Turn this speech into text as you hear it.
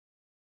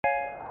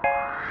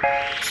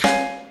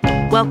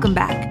Welcome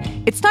back.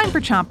 It's time for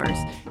Chompers,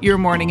 your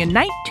morning and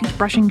night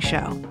toothbrushing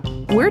show.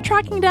 We're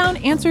tracking down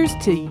answers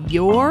to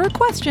your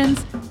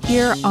questions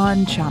here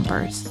on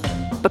Chompers.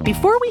 But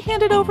before we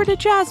hand it over to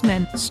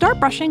Jasmine, start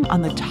brushing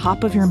on the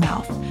top of your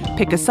mouth.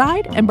 Pick a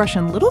side and brush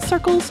in little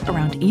circles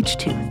around each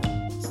tooth.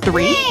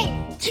 3,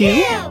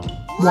 2,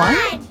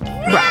 1,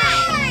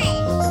 brush.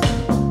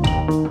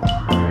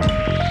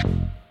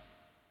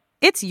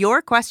 It's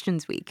your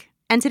questions week,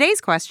 and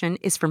today's question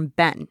is from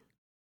Ben.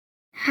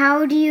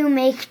 How do you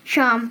make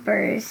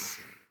chompers?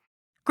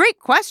 Great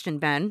question,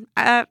 Ben.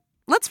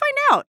 Let's find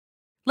out.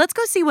 Let's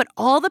go see what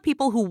all the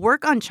people who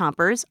work on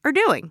Chompers are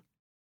doing.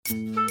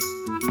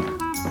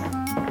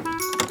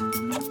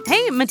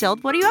 Hey,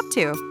 Mathilde, what are you up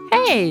to?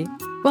 Hey!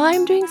 Well,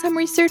 I'm doing some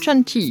research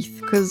on teeth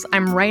because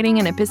I'm writing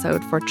an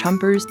episode for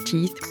Chompers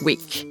Teeth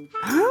Week.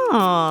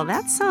 Oh,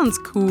 that sounds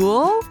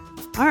cool.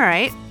 All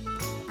right.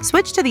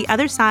 Switch to the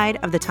other side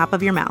of the top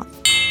of your mouth.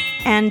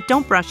 And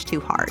don't brush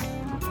too hard.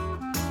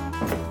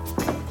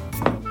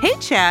 Hey,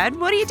 Chad,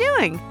 what are you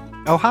doing?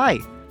 Oh, hi.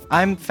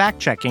 I'm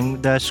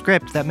fact-checking the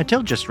script that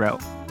Mathilde just wrote.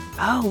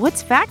 Oh,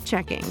 what's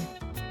fact-checking?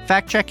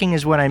 Fact-checking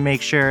is when I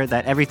make sure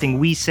that everything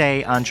we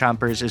say on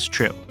Chompers is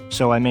true.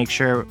 So I make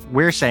sure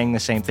we're saying the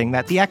same thing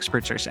that the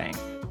experts are saying.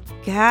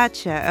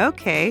 Gotcha.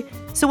 Okay.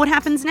 So what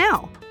happens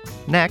now?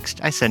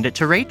 Next, I send it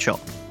to Rachel.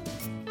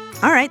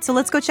 All right, so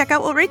let's go check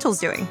out what Rachel's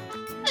doing.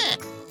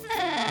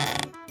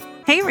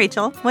 Hey,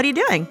 Rachel, what are you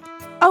doing?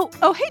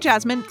 Oh, hey,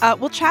 Jasmine.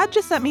 Well, Chad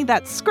just sent me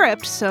that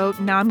script, so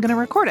now I'm going to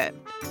record it.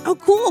 Oh,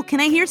 cool. Can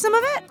I hear some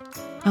of it?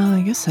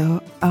 I guess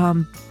so.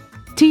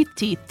 Teeth,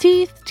 teeth,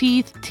 teeth,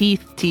 teeth,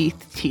 teeth,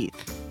 teeth,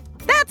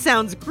 teeth. That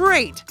sounds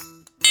great.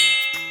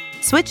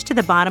 Switch to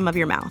the bottom of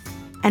your mouth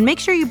and make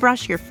sure you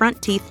brush your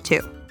front teeth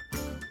too.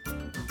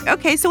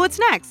 Okay, so what's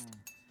next?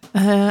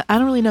 I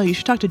don't really know. You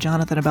should talk to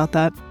Jonathan about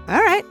that.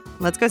 All right,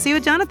 let's go see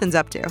what Jonathan's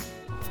up to.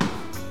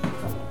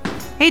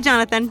 Hey,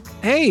 Jonathan.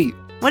 Hey!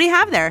 What do you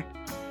have there?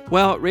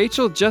 Well,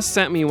 Rachel just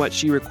sent me what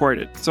she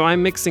recorded, so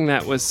I'm mixing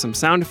that with some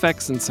sound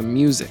effects and some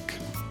music.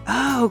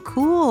 Oh,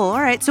 cool.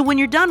 All right, so when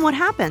you're done, what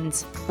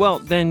happens? Well,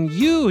 then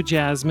you,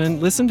 Jasmine,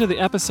 listen to the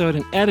episode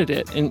and edit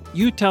it, and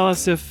you tell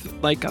us if,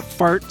 like, a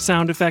fart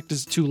sound effect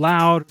is too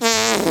loud,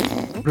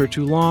 or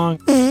too long,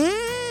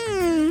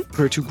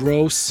 or too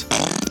gross.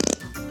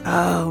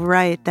 Oh,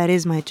 right. That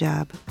is my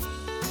job.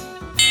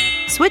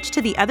 Switch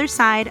to the other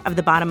side of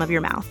the bottom of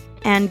your mouth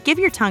and give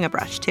your tongue a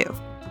brush, too.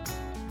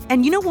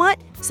 And you know what?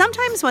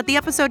 Sometimes what the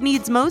episode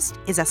needs most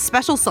is a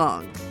special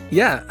song.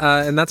 Yeah,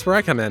 and that's where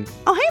I come in.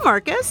 Oh, hey,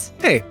 Marcus.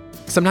 Hey,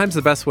 sometimes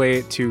the best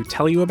way to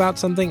tell you about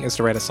something is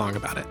to write a song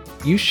about it.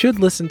 You should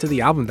listen to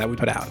the album that we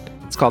put out.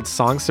 It's called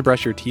Songs to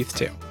Brush Your Teeth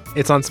To.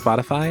 It's on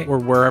Spotify or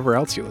wherever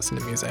else you listen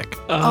to music.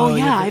 Oh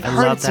yeah, I've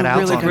heard it's a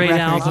really good Great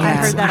record. album. I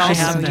heard that I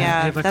also. have that. I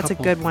Yeah, have a that's a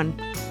couple. good one.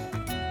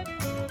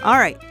 All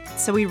right,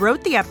 so we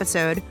wrote the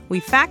episode, we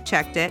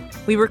fact-checked it,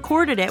 we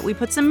recorded it, we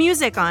put some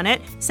music on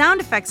it, sound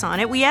effects on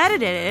it, we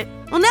edited it.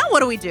 Well, now what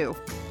do?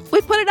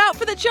 We put it out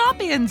for the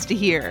champions to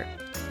hear.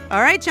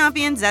 All right,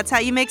 champions, that's how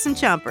you make some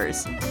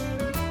chompers.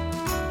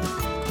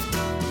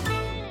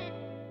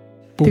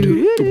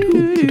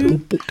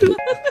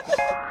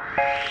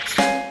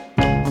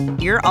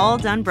 You're all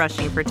done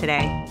brushing for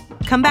today.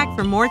 Come back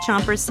for more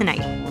chompers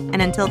tonight.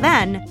 And until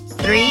then,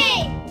 3,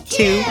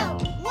 2,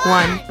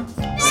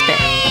 1, spit.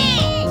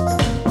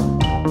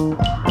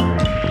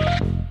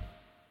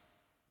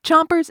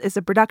 Chompers is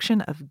a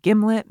production of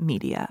Gimlet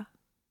Media.